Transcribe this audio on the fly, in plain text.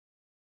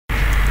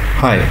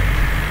Hi,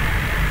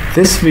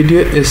 this video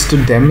is to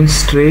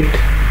demonstrate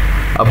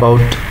about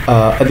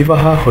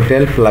Adivaha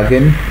Hotel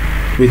plugin,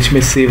 which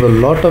may save a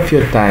lot of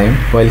your time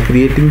while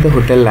creating the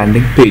hotel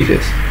landing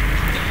pages.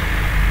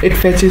 It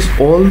fetches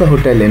all the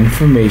hotel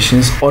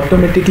informations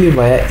automatically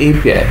via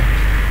API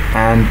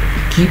and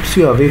keeps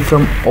you away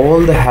from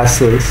all the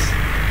hassles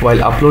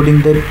while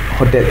uploading the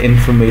hotel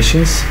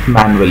informations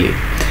manually,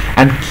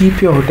 and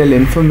keep your hotel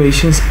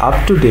informations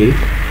up to date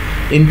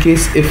in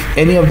case if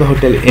any of the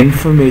hotel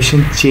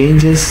information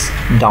changes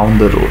down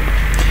the road.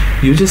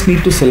 You just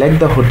need to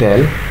select the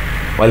hotel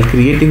while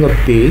creating a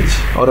page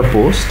or a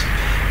post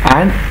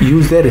and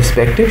use their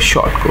respective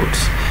shortcodes.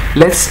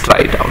 Let's try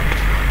it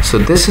out. So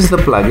this is the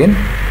plugin.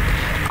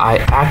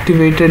 I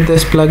activated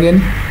this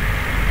plugin.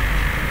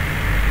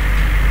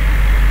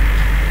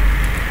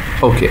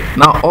 Okay,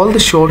 now all the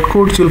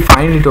shortcodes, you'll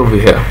find it over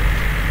here.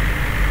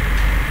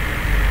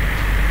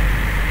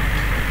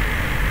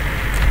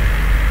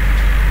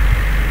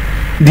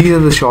 These are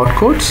the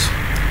shortcodes.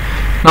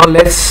 Now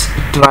let's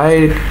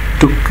try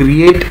to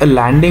create a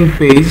landing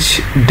page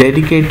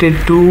dedicated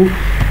to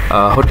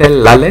Hotel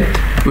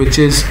Lalit, which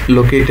is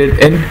located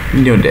in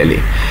New Delhi.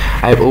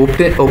 I've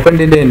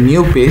opened in a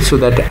new page so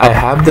that I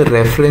have the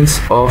reference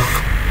of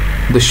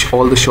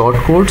all the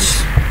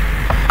shortcodes.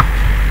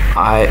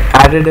 I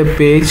added a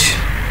page.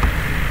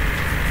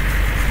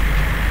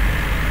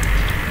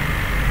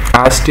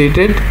 As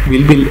stated,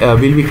 we'll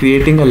be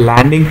creating a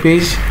landing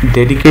page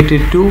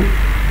dedicated to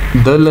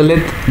the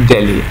Lalit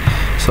Delhi.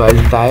 So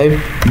I'll type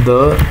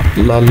the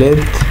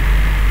Lalit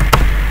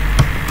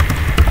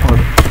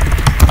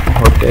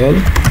Hotel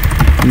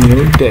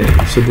New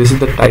Delhi. So this is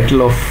the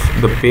title of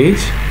the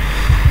page,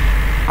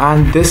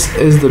 and this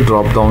is the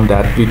drop down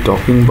that we're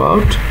talking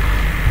about.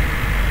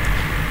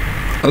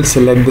 I'll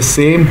select the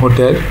same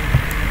hotel.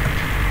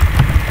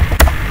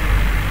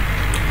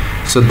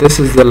 So this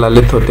is the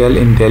Lalit Hotel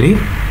in Delhi.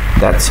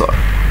 That's all.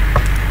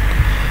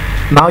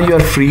 Now you are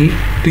free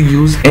to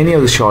use any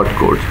of the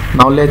shortcode.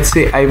 Now let's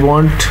say I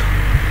want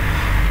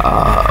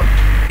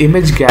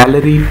image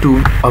gallery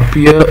to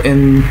appear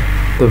in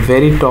the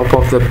very top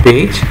of the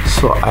page.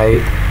 So I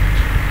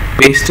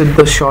pasted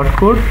the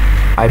shortcode,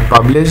 I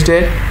published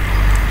it.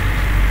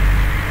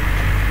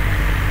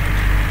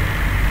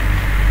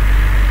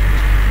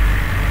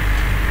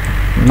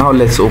 Now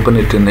let's open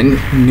it in a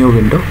new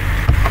window.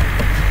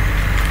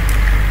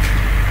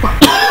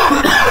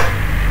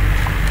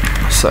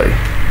 Sorry.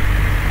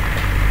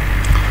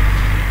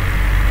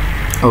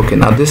 Okay,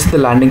 now this is the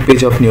landing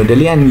page of New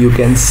Delhi, and you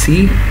can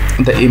see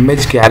the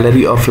image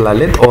gallery of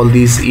Lalit. All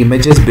these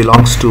images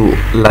belongs to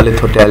Lalit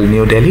Hotel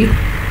New Delhi.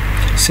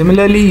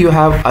 Similarly, you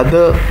have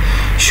other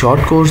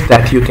shortcodes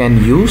that you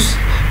can use,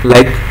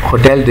 like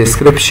hotel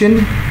description.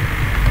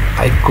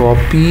 I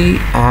copy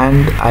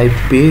and I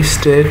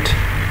paste it.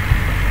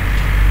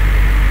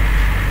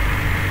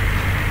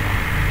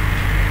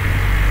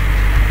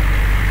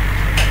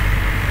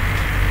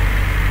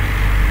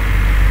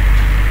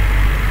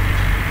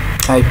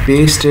 I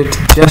paste it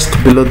just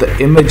below the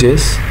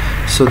images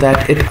so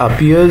that it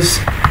appears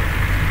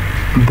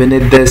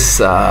beneath this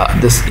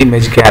this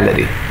image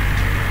gallery.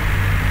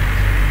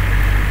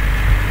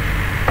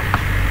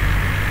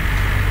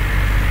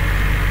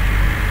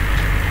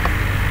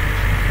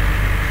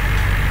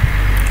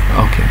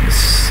 Okay,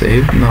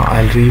 save. Now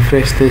I'll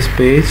refresh this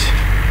page.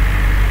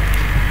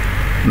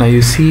 Now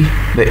you see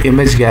the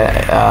image,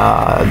 there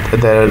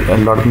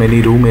are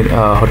many room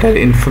hotel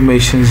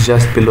informations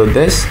just below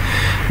this.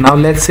 Now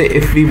let's say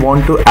if we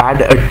want to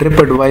add a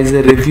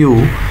TripAdvisor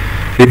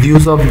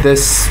reviews of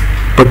this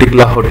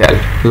particular hotel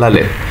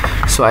Lalit.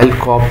 So I'll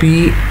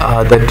copy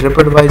the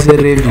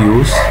TripAdvisor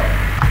reviews.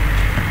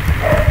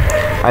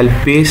 I'll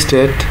paste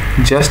it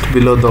just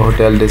below the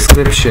hotel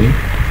description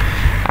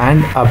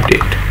and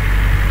update.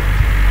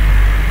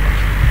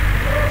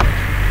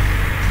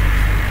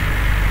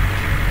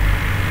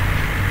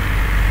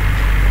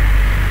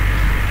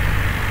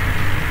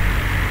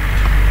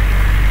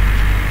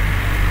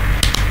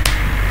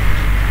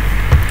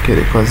 Okay,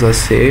 records are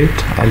saved.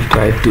 I'll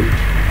try to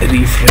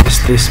refresh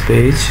this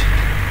page.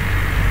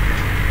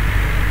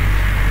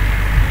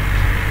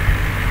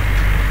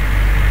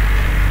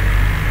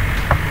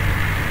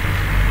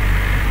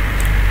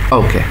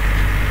 Okay,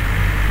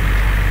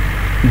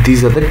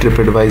 these are the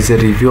TripAdvisor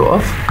review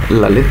of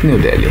Lalit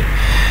New Delhi.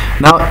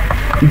 Now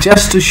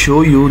just to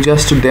show you,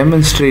 just to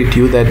demonstrate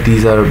you that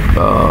these are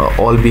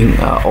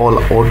all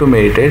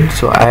automated,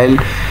 so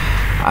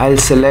I'll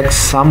select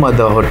some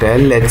other hotel.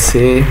 Let's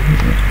say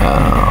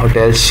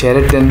Hotel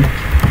Sheraton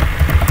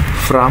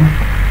from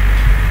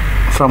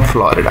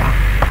Florida.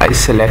 I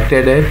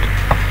selected it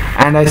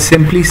and I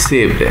simply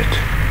saved it.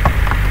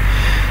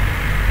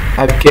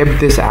 I've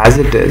kept this as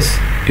it is.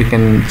 You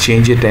can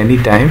change it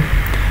anytime.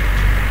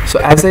 So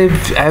as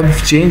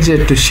I've changed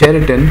it to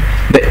Sheraton,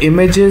 the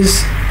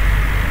images,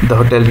 the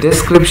hotel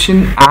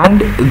description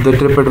and the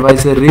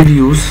TripAdvisor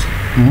reviews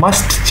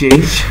must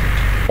change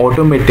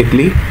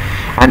automatically,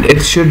 and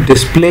it should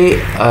display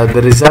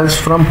the results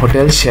from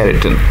Hotel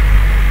Sheraton.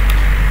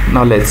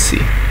 Now let's see.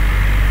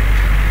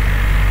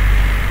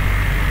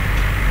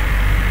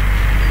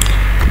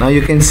 Now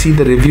you can see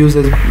the reviews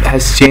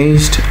has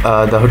changed,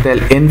 the hotel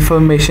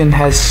information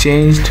has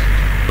changed,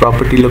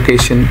 property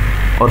location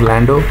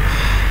Orlando,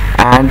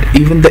 and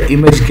even the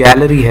image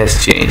gallery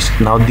has changed.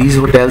 Now these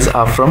hotels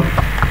are from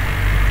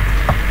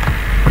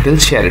Hotel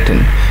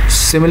Sheraton.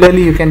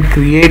 Similarly, you can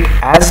create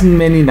as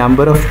many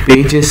number of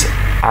pages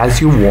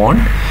as you want,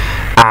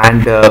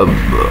 and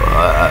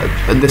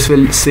this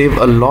will save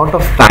a lot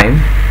of time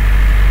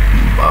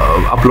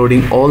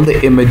uploading all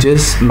the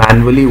images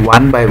manually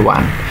one by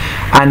one.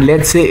 And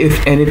let's say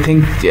if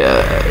anything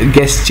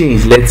gets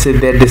changed, let's say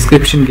their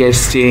description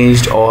gets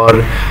changed, or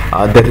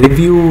the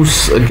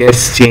reviews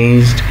gets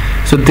changed,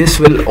 so this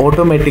will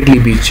automatically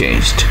be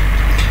changed.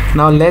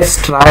 Now let's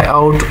try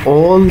out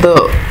all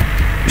the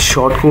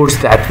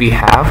shortcodes that we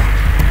have.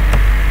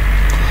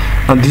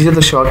 Now these are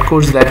the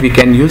shortcodes that we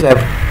can use.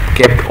 I've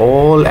kept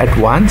all at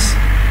once.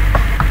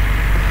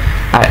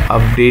 I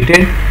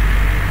updated.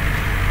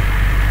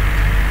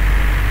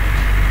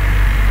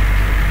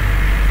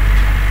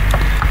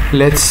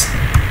 Let's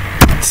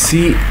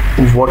see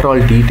what all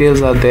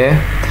details are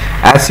there.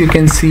 As you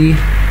can see,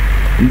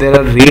 there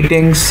are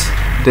ratings,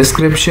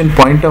 description,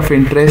 point of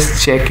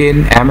interest,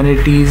 check-in,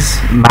 amenities,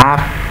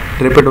 map,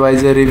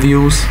 TripAdvisor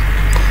reviews.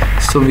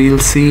 So we'll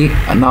see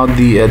now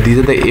these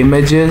are the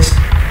images.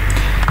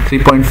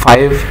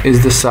 3.5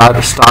 is the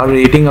star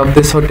rating of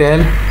this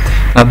hotel.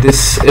 Now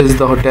this is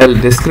the hotel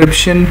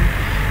description.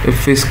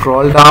 If we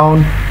scroll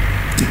down,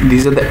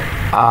 these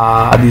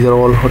are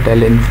all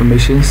hotel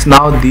informations.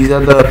 Now these are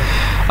the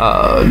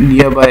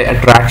nearby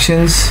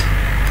attractions.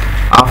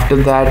 After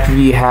that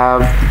we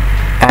have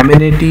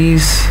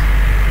amenities,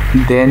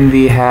 then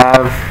we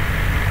have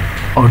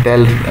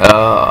hotel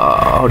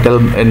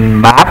in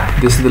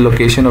map. This is the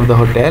location of the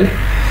hotel.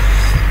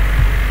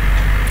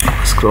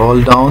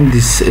 Scroll down,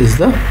 this is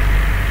the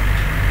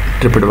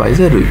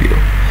TripAdvisor review.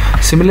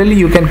 Similarly,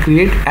 you can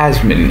create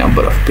as many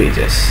number of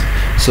pages.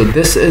 So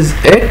this is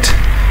it.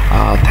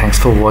 Thanks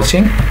for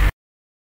watching.